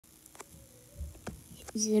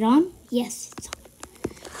Is it on? Yes, it's on.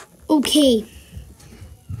 Okay.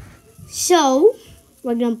 So,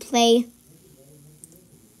 we're gonna play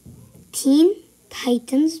Teen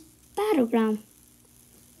Titans Battleground.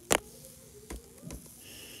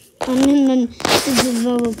 Oh, no. This is a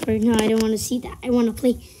developer. No, I don't want to see that. I want to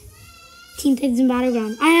play Teen Titans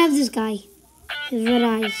Battleground. I have this guy. His red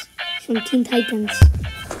eyes. He's from Teen Titans.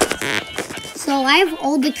 So, I have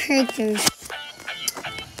all the characters.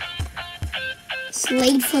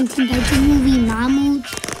 Slade from Teen Titans movie, Mammoth,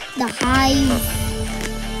 The Hive.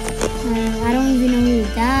 I don't even know who's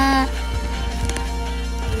that.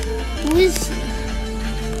 Who is he?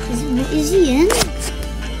 Is he in the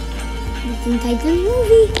Teen Titans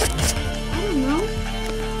movie? I don't know.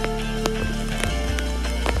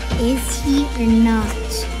 Is he or not?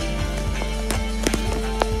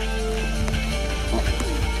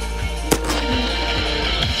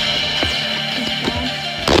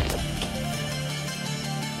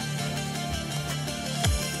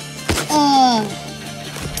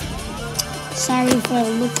 Sorry for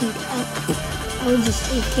looking up. I will just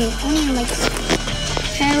okay. Only like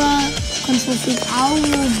para control freak. I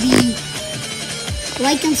will be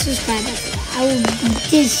like and subscribe. I will be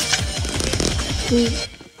this cool.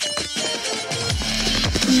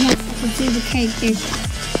 Yes, I can see the character.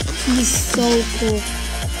 He's so cool.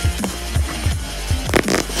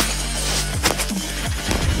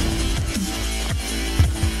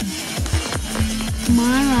 Come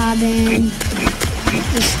on, Robin.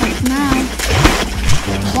 Just like now.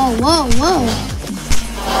 Whoa.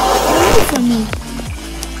 Get away from me.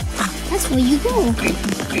 That's where you go.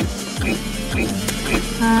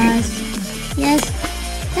 Yes.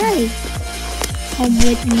 Hey. Come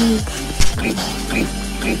with me.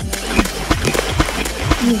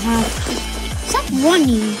 You have to. Stop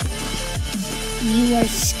running. You are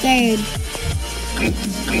scared.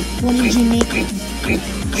 What did you make?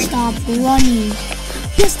 Stop running.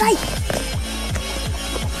 Yes, die.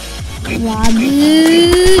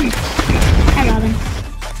 Robin! Hi, Robin.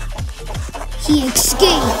 He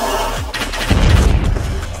escaped.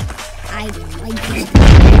 I like this.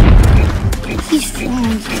 He's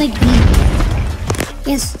strong. He's like me.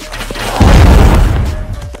 Yes.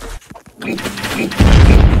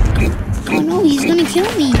 Oh no, he's gonna kill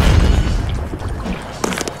me.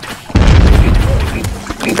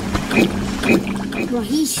 Bro,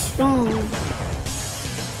 he's strong.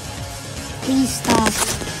 Please stop.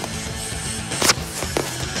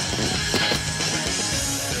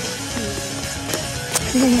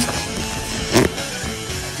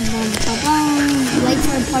 Wait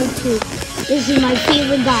for part 2. This is my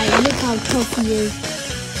favorite guy. Look how tough he is.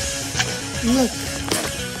 Look.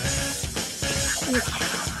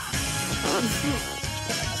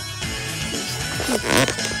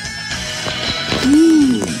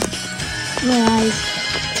 Guys.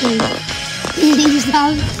 He's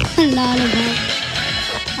got a lot of help.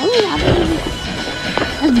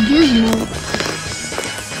 That's Gizmo.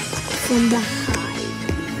 From the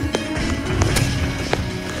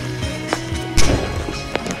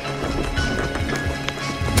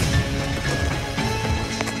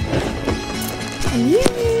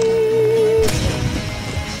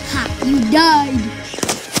Ha, you died.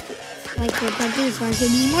 Like for part 2, so I can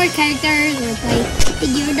need more characters. We'll play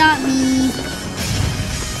Figure Adopt Me.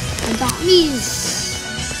 Adopt Me.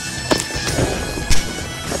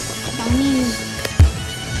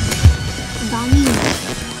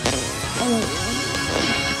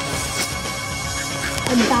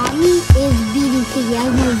 Adopt Me is beating Piggy. I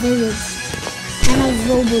have no visits. I have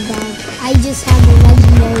Robodog. I just have the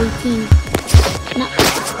legendary king. No.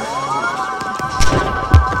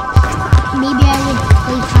 Maybe I would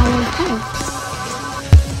play Power of Hearts.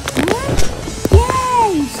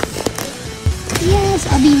 Yes!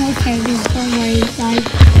 I'll be more characters. Don't worry, guys.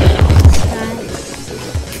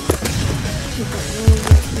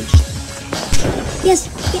 Yes!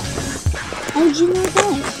 How did you know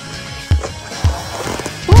that?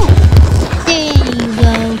 There you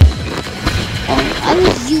go. Oh, I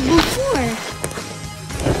was you before.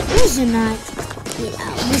 Those are not. Yeah,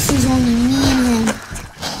 this is only me and him.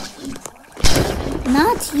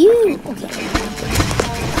 Not you. Okay.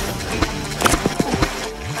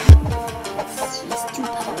 He's too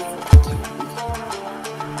powerful.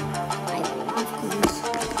 I love these.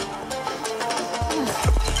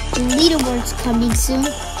 The leaderboard's coming soon.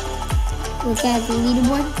 Look at the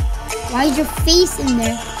leaderboard. Why is your face in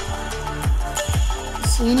there?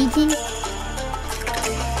 See anything?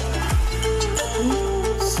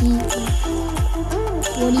 See?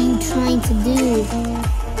 What are you trying to do?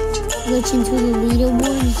 Glitch into the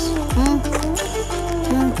leaderboards? Huh?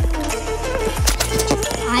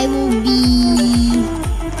 I will be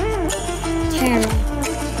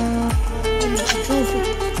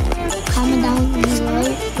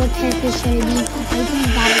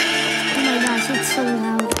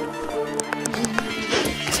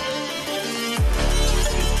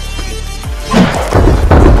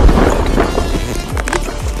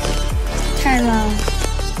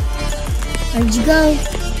Where'd you go?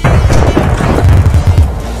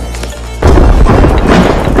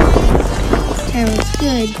 Terra's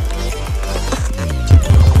good.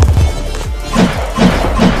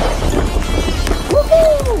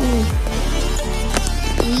 Woohoo!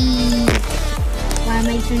 Why am I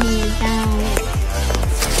turning it down?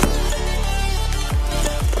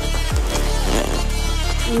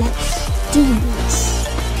 Let's do this.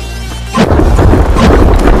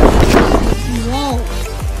 Whoa.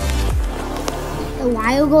 A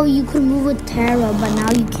while ago you could move with Terra, but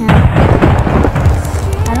now you can't.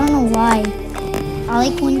 I don't know why. I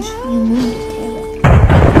like when you move with Terra.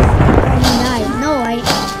 I want to die. No, I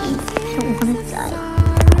don't want to die.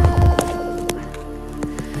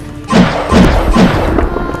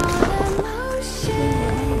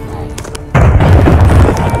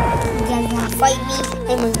 You guys want to fight me?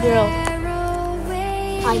 I'm a girl.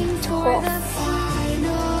 I'm tough.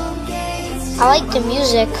 I like the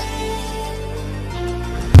music.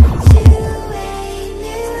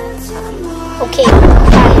 Okay.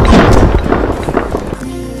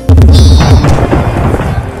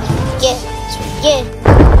 Yeah.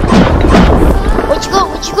 Where'd you go?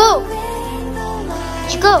 Where'd you go?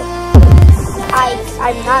 Where'd you go?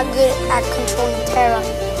 I'm not good at controlling Terra.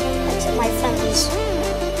 That's my friends.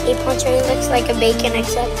 A puncher looks like a bacon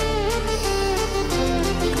except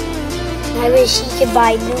I wish he could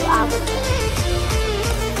buy new avatar.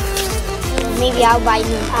 Maybe I'll buy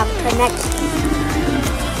new avatar next.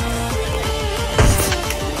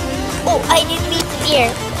 Oh, I didn't mean to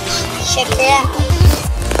here. Check it out.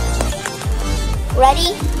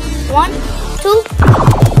 Ready? 1, 2.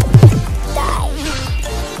 Die.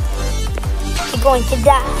 You're going to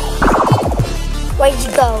die. Where'd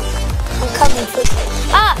you go? I'm coming for you.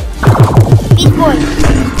 Ah! Beast Boy.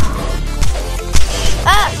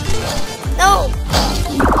 Ah! No!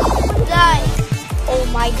 Die! Oh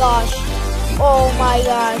my gosh. Oh my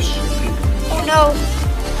gosh. Oh no.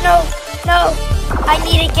 No. No. I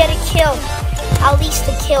need to get a kill. At least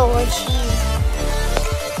a kill or she's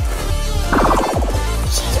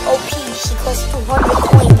OP. She costs 200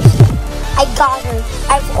 coins. I got her.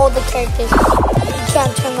 I have all the characters. You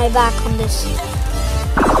can't turn my back on this.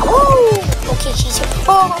 Woo! Okay, she's here.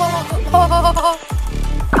 Oh.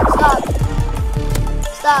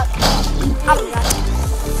 Stop. I'm not.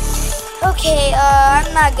 Okay,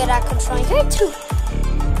 I'm not good at controlling her too.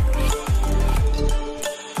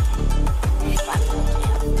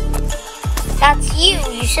 That's you.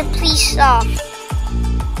 You should please stop.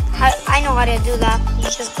 I know how to do that. You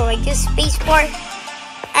just go like this, spacebar,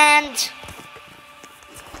 and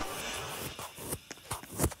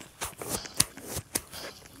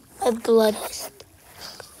a blood.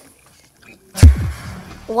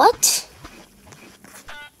 What?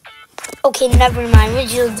 Okay, never mind. We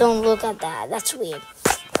just don't look at that. That's weird.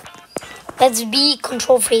 Let's be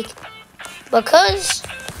control freak because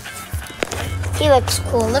he looks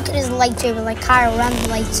cool. Look at his lightsaber, like Kylo Ren's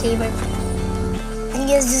lightsaber. And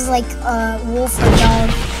he has just like a wolf or dog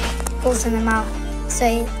goes in the mouth. So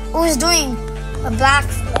he's doing a back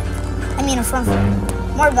flip. I mean a front flip.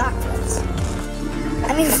 More back flips.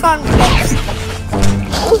 I mean front flips.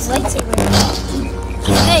 Oh, his lightsaber.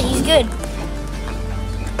 He's good.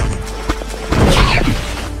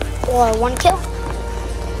 Or 1 kill.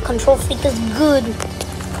 Control freak is good.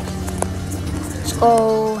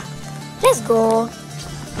 Let's go.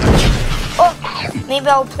 Oh, maybe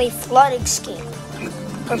I'll play Flood Escape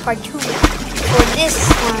for part 2. For this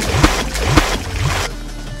one.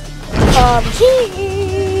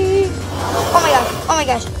 Oh my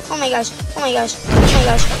gosh.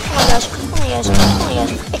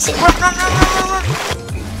 Exit. Run.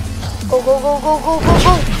 Go.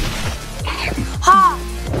 Ha!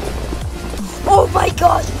 Oh my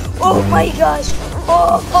gosh.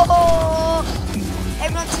 Oh.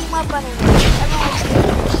 Everyone team up on him.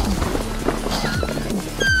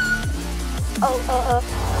 Oh.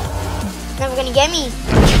 Never gonna get me.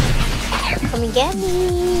 Come and get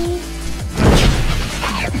me.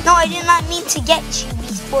 No, I did not mean to get you,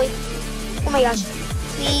 Beast Boy. Oh my gosh.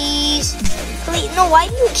 Please. No, why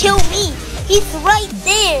do you kill me? He's right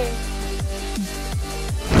there.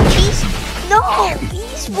 No,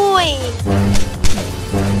 Beast Boy.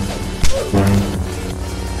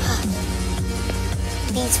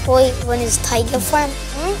 Beast Boy when his tiger form.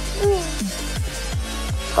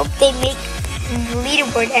 Hope they make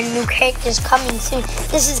leaderboard and new characters coming soon.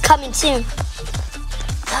 This is coming soon.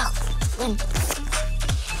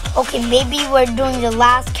 Okay, maybe we're doing the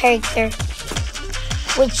last character.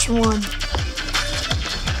 Which one?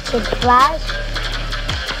 The Flash,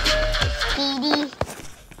 Speedy,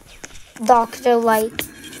 Dr. Light.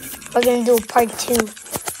 We're gonna do part 2.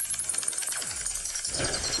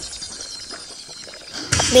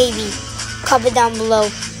 maybe. Comment down below.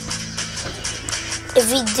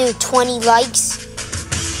 If we do 20 likes,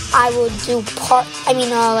 I will do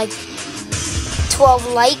like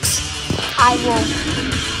 12 likes. I will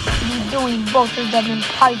be doing both of them in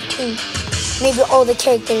part 2. Maybe all the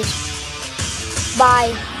characters.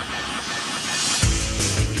 Bye.